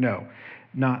panicked? No,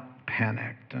 not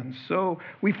panicked. And so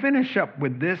we finish up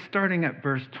with this, starting at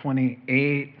verse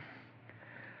 28.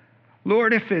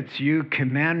 Lord, if it's you,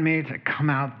 command me to come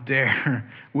out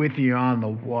there with you on the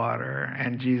water.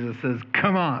 And Jesus says,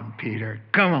 come on, Peter.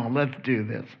 Come on, let's do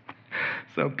this.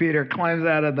 So Peter climbs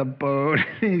out of the boat.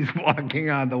 He's walking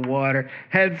on the water,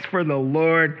 heads for the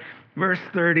Lord. Verse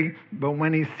 30, but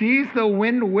when he sees the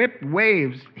wind-whipped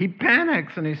waves, he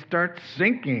panics and he starts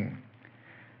sinking.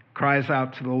 Cries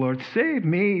out to the Lord, save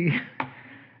me.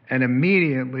 And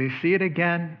immediately, see it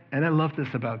again? And I love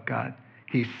this about God.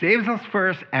 He saves us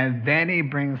first, and then he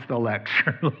brings the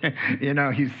lecture.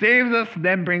 He saves us,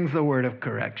 then brings the word of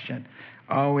correction.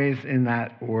 Always in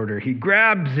that order. He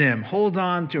grabs him, holds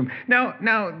on to him.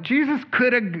 Now Jesus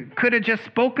could have just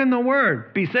spoken the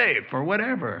word, be saved, or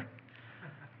whatever.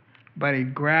 But he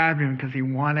grabbed him because he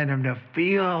wanted him to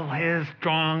feel his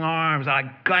strong arms.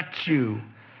 I got you.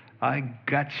 I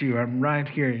got you. I'm right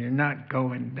here. You're not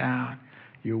going down.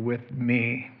 You're with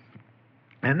me.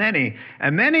 And then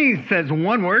he says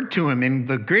one word to him in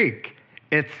the Greek.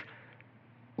 It's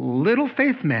little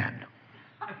faith man.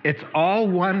 It's all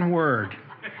one word.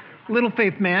 Little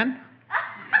faith man.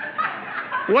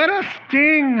 What a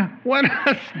sting. What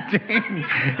a sting.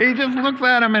 He just looks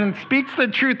at him and speaks the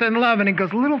truth in love, and he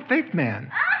goes, little faith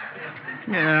man.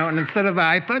 And instead of,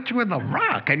 I thought you were the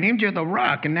rock. I named you the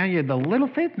rock, and now you're the little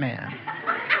faith man.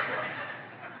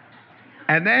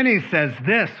 And then he says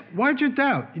this, why'd you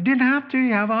doubt? You didn't have to.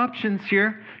 You have options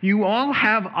here. You all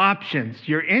have options.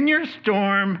 You're in your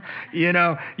storm.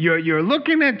 You're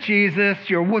looking at Jesus.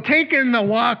 You're taking the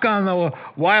walk on the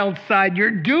wild side.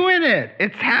 You're doing it.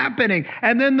 It's happening.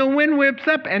 And then the wind whips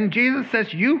up, and Jesus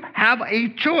says, you have a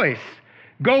choice.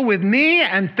 Go with me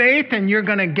and faith, and you're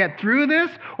going to get through this,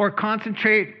 or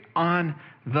concentrate on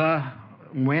the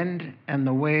wind and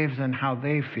the waves and how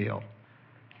they feel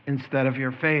instead of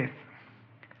your faith,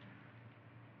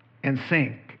 and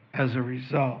sink as a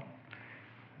result.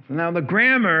 Now, the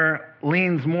grammar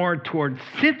leans more towards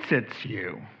since it's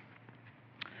you.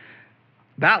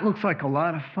 That looks like a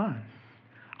lot of fun.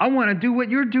 I want to do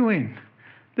what you're doing.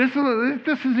 This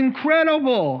is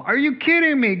incredible. Are you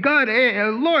kidding me? God,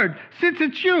 Lord, since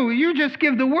it's you, you just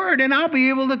give the word and I'll be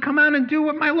able to come out and do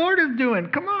what my Lord is doing.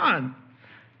 Come on.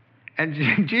 And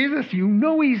Jesus,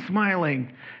 he's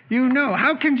smiling.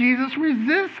 How can Jesus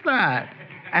resist that?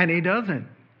 And he doesn't.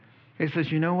 He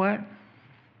says, you know what?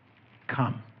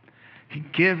 Come. He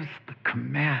gives the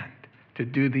command to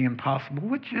do the impossible,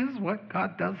 which is what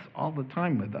God does all the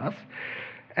time with us.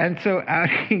 And so out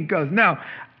he goes. Now,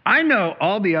 I know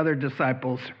all the other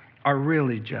disciples are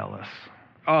really jealous.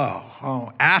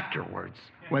 Oh, afterwards.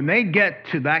 When they get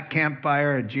to that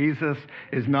campfire and Jesus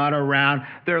is not around,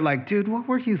 they're like, dude, what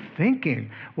were you thinking?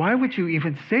 Why would you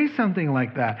even say something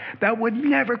like that? That would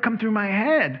never come through my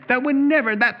head.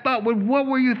 That thought would, what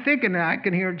were you thinking? And I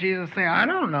can hear Jesus say, I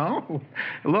don't know.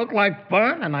 It looked like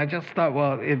fun. And I just thought,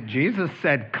 well, if Jesus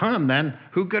said, come, then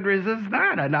who could resist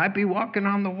that? And I'd be walking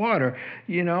on the water.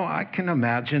 I can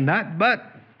imagine that. But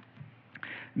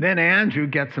then Andrew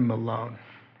gets him alone,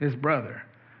 his brother.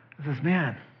 He says,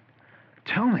 man,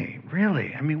 tell me,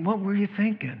 really, what were you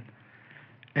thinking?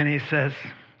 And he says,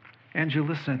 Andrew,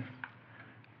 listen,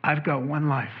 I've got one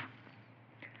life.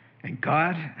 And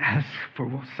God has,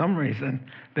 for some reason,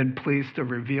 been pleased to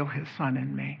reveal his son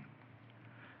in me.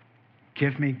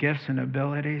 Give me gifts and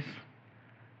abilities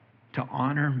to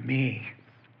honor me.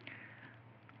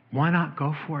 Why not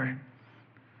go for it?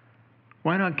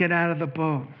 Why not get out of the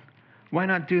boat? Why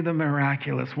not do the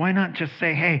miraculous? Why not just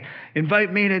say, hey,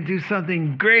 invite me to do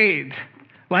something great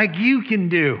like you can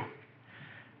do?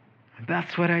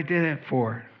 That's what I did it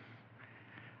for.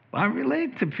 Well, I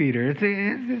relate to Peter.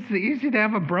 It's easy to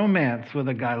have a bromance with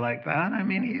a guy like that.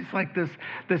 He's like this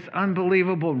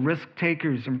unbelievable risk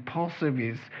taker. He's impulsive.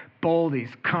 He's bold. He's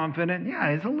confident.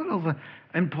 Yeah, he's a little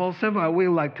impulsive. We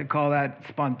like to call that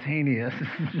spontaneous.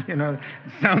 It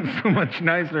sounds so much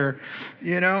nicer.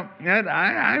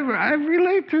 I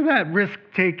relate to that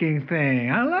risk-taking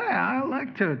thing. I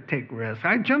like to take risks.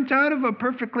 I jumped out of a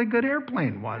perfectly good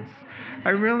airplane once. I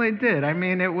really did.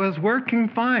 It was working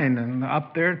fine and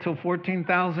up there till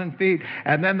 14,000 feet.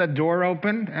 And then the door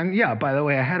opened. And yeah, by the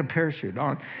way, I had a parachute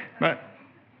on. But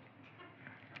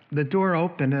the door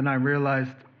opened and I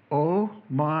realized, oh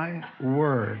my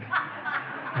word.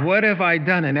 What have I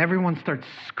done? And everyone starts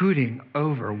scooting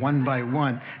over one by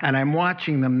one. And I'm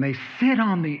watching them. They sit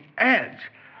on the edge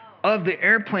of the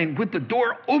airplane with the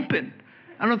door open.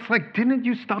 And it's like, didn't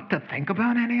you stop to think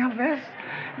about any of this?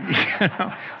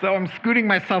 So I'm scooting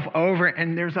myself over,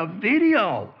 and there's a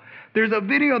video. There's a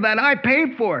video that I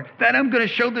paid for that I'm going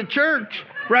to show the church.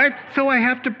 right? So I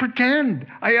have to pretend.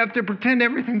 I have to pretend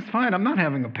everything's fine. I'm not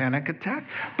having a panic attack.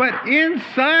 But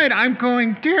inside, I'm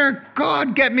going, dear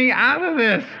God, get me out of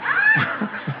this.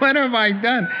 What have I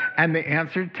done? And the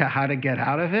answer to how to get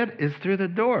out of it is through the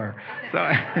door.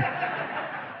 So,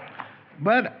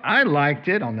 but I liked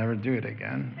it. I'll never do it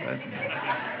again.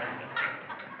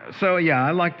 So yeah,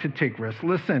 I like to take risks.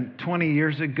 Listen, 20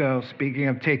 years ago, speaking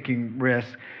of taking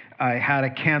risks, I had a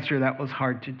cancer that was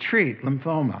hard to treat,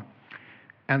 lymphoma.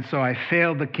 And so I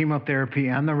failed the chemotherapy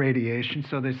and the radiation.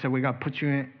 So they said, we got to put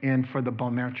you in for the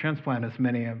bone marrow transplant, as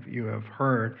many of you have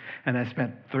heard. And I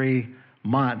spent 3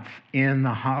 months in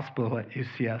the hospital at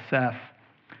UCSF.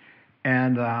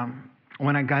 And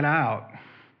when I got out,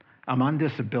 I'm on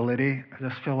disability. I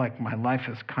just feel like my life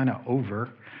is kind of over.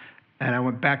 And I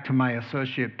went back to my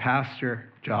associate pastor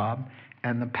job,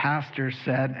 and the pastor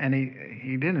said, and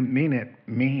he didn't mean it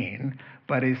mean,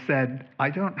 but he said,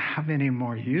 I don't have any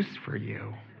more use for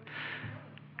you.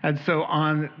 And so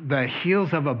on the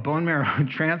heels of a bone marrow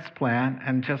transplant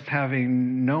and just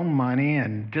having no money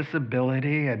and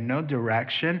disability and no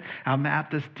direction, I'm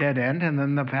at this dead end. And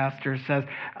then the pastor says,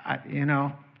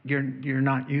 you're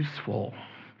not useful.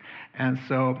 And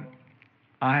so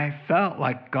I felt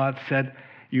like God said,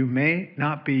 you may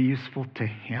not be useful to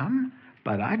him,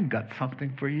 but I've got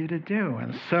something for you to do.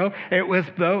 And so it was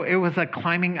a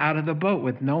climbing out of the boat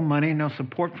with no money, no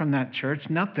support from that church,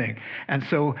 nothing. And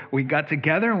so we got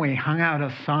together and we hung out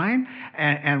a sign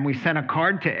and we sent a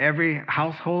card to every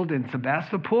household in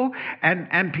Sebastopol,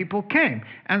 and people came.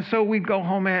 And so we'd go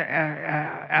home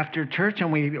after church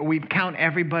and we'd count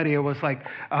everybody. It was like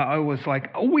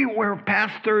we were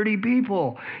past 30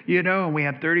 people, and we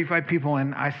had 35 people.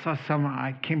 And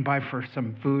I came by for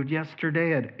some food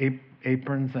yesterday at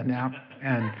aprons and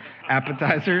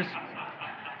appetizers.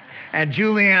 And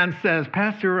Julianne says,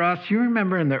 Pastor Ross, you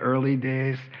remember in the early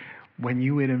days when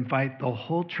you would invite the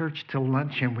whole church to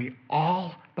lunch and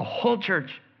the whole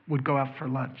church would go out for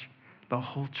lunch, the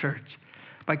whole church.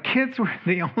 My kids were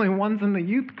the only ones in the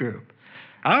youth group.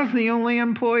 I was the only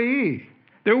employee.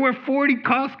 There were 40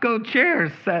 Costco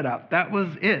chairs set up. That was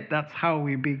it. That's how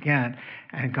we began.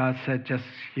 And God said,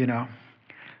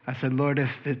 I said, Lord,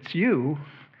 if it's you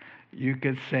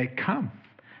could say, come,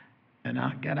 and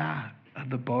I'll get out of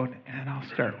the boat and I'll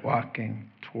start walking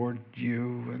toward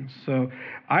you. And so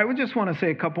I would just want to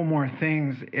say a couple more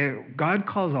things. God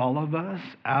calls all of us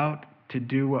out to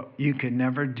do what you could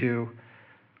never do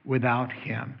without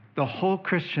him. The whole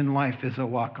Christian life is a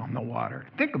walk on the water.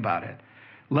 Think about it.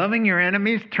 Loving your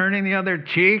enemies, turning the other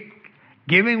cheek,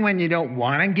 giving when you don't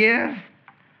want to give,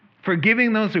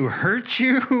 forgiving those who hurt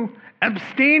you,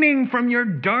 abstaining from your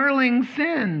darling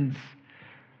sins.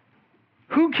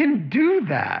 Who can do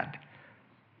that?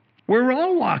 We're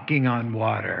all walking on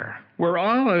water. We're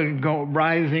all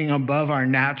rising above our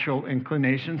natural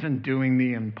inclinations and doing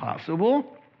the impossible.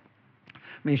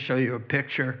 Let me show you a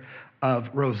picture of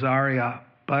Rosaria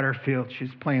Butterfield.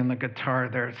 She's playing the guitar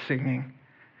there, singing.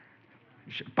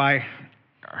 By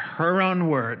her own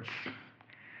words,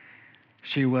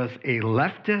 she was a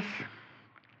leftist,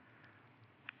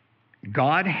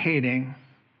 God-hating,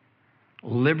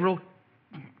 liberal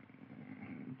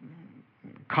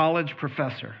college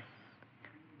professor,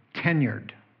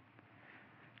 tenured,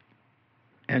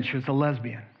 and she was a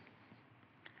lesbian.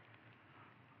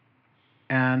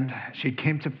 And she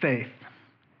came to faith.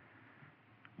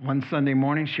 One Sunday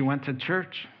morning, she went to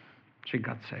church. She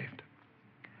got saved.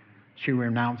 She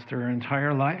renounced her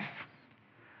entire life.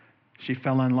 She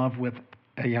fell in love with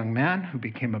a young man who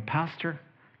became a pastor.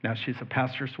 Now she's a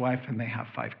pastor's wife, and they have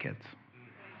 5 kids.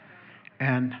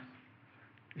 And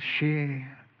she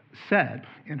said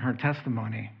in her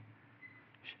testimony,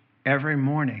 every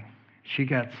morning she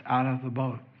gets out of the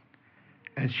boat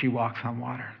and she walks on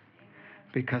water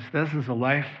because this is a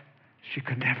life she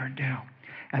could never do.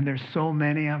 And there's so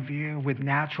many of you with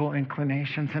natural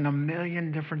inclinations in a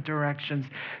million different directions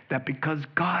that because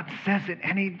God says it,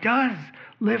 and he does,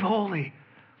 live holy.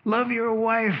 Love your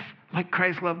wife like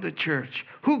Christ loved the church.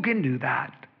 Who can do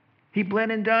that? He bled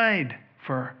and died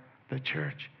for the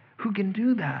church. Who can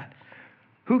do that?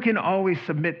 Who can always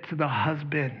submit to the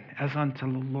husband as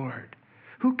unto the Lord?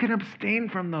 Who can abstain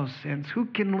from those sins? Who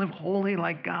can live holy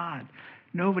like God?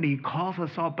 Nobody. Calls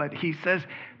us all, but he says,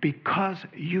 because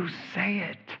you say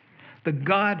it. The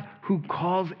God who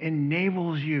calls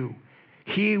enables you.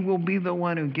 He will be the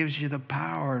one who gives you the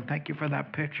power. Thank you for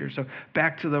that picture. So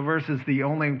back to the verses, the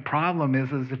only problem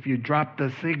is if you drop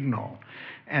the signal,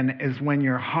 and is when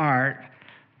your heart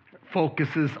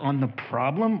focuses on the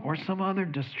problem or some other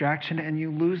distraction and you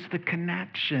lose the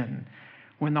connection.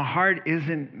 when the heart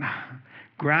isn't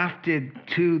grafted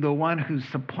to the one who's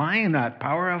supplying that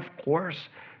power, of course,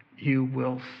 you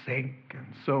will sink. And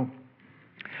so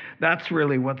that's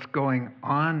really what's going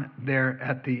on there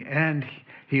at the end.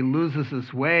 He loses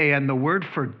his way. And the word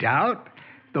for doubt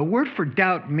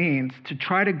means to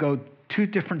try to go two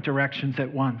different directions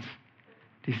at once.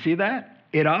 Do you see that?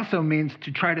 It also means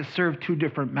to try to serve two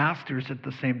different masters at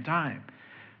the same time.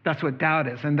 That's what doubt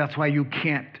is, and that's why you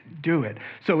can't do it.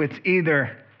 So it's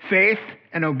either faith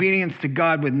and obedience to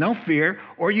God with no fear,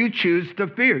 or you choose the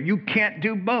fear. You can't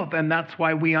do both, and that's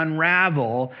why we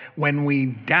unravel when we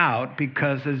doubt,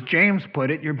 because as James put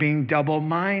it, you're being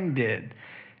double-minded,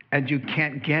 and you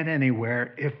can't get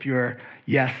anywhere if you're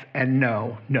yes and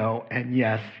no, no and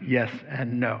yes, yes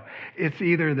and no. It's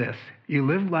either this. You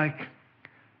live like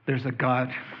there's a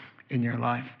God in your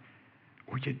life,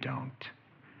 or you don't.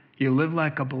 You live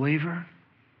like a believer,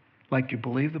 like you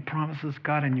believe the promises of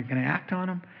God and you're going to act on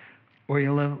them, or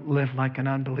you live like an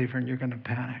unbeliever and you're going to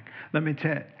panic. Let me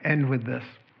end with this.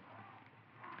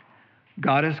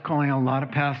 God is calling a lot of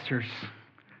pastors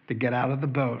to get out of the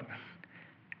boat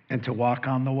and to walk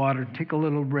on the water, take a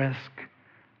little risk,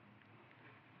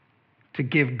 to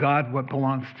give God what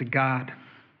belongs to God.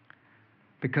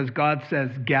 Because God says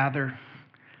gather,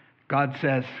 God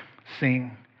says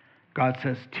sing, God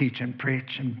says teach and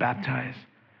preach and baptize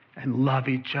and love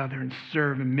each other and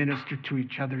serve and minister to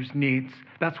each other's needs.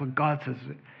 That's what God says.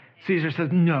 Caesar says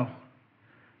no.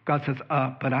 God says,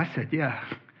 but I said yeah.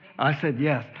 I said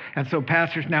yes. And so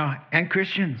pastors now and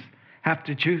Christians have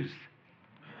to choose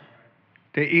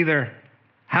to either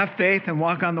have faith and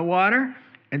walk on the water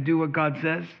and do what God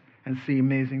says and see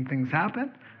amazing things happen,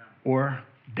 or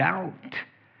doubt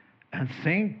and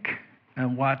sink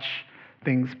and watch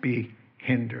things be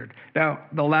hindered. Now,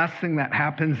 the last thing that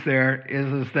happens there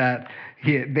is that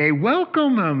they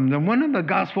welcome him. And one of the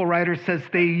gospel writers says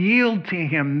they yield to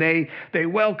him. They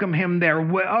welcome him. They're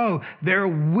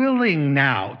willing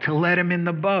now to let him in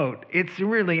the boat. It's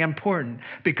really important,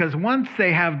 because once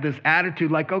they have this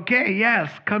attitude like, okay,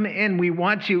 yes, come in, we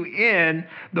want you in,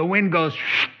 the wind goes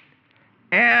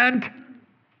and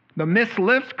the mist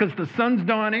lifts because the sun's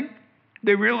dawning.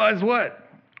 They realize what?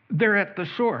 They're at the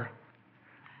shore.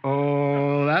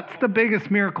 Oh, that's the biggest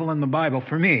miracle in the Bible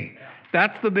for me.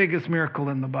 That's the biggest miracle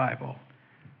in the Bible.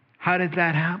 How did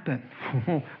that happen?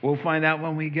 We'll find out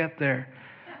when we get there.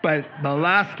 But the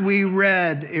last we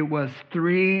read, it was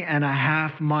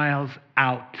 3.5 miles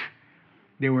out.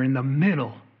 They were in the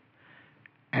middle.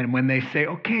 And when they say,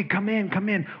 okay, come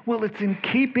in. Well, it's in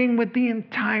keeping with the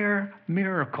entire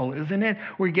miracle, isn't it?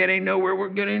 We're getting nowhere.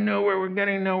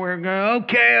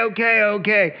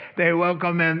 Okay. They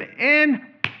welcome him in.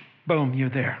 Boom, you're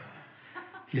there.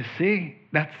 You see,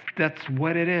 that's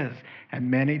what it is.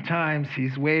 And many times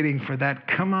he's waiting for that,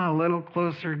 come on, a little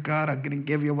closer, God, I'm going to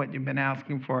give you what you've been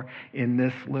asking for in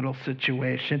this little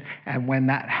situation. And when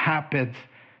that happens,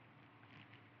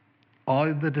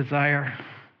 all the desire,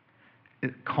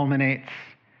 it culminates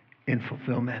in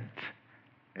fulfillment.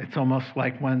 It's almost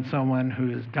like when someone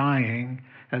who is dying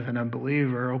as an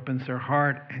unbeliever opens their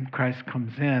heart and Christ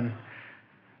comes in.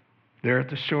 They're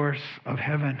at the shores of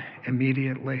heaven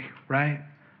immediately, right?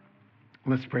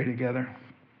 Let's pray together.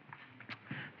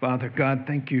 Father God,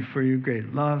 thank you for your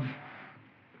great love.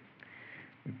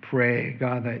 We pray,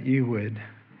 God, that you would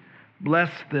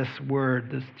bless this word,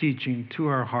 this teaching to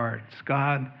our hearts,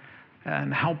 God,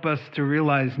 and help us to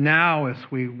realize now as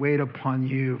we wait upon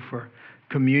you for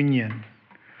communion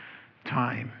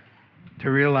time, to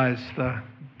realize the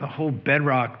whole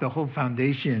bedrock, the whole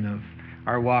foundation of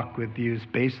our walk with you is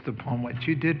based upon what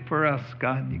you did for us,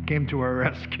 God. You came to our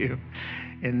rescue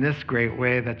in this great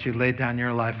way that you laid down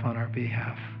your life on our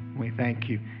behalf. We thank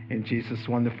you. In Jesus'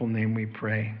 wonderful name we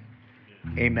pray.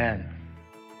 Amen.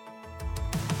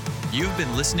 You've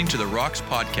been listening to the Rocks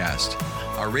Podcast.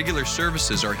 Our regular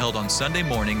services are held on Sunday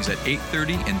mornings at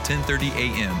 8:30 and 10:30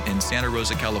 a.m. in Santa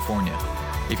Rosa, California.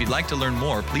 If you'd like to learn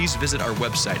more, please visit our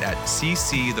website at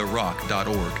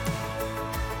cctherock.org.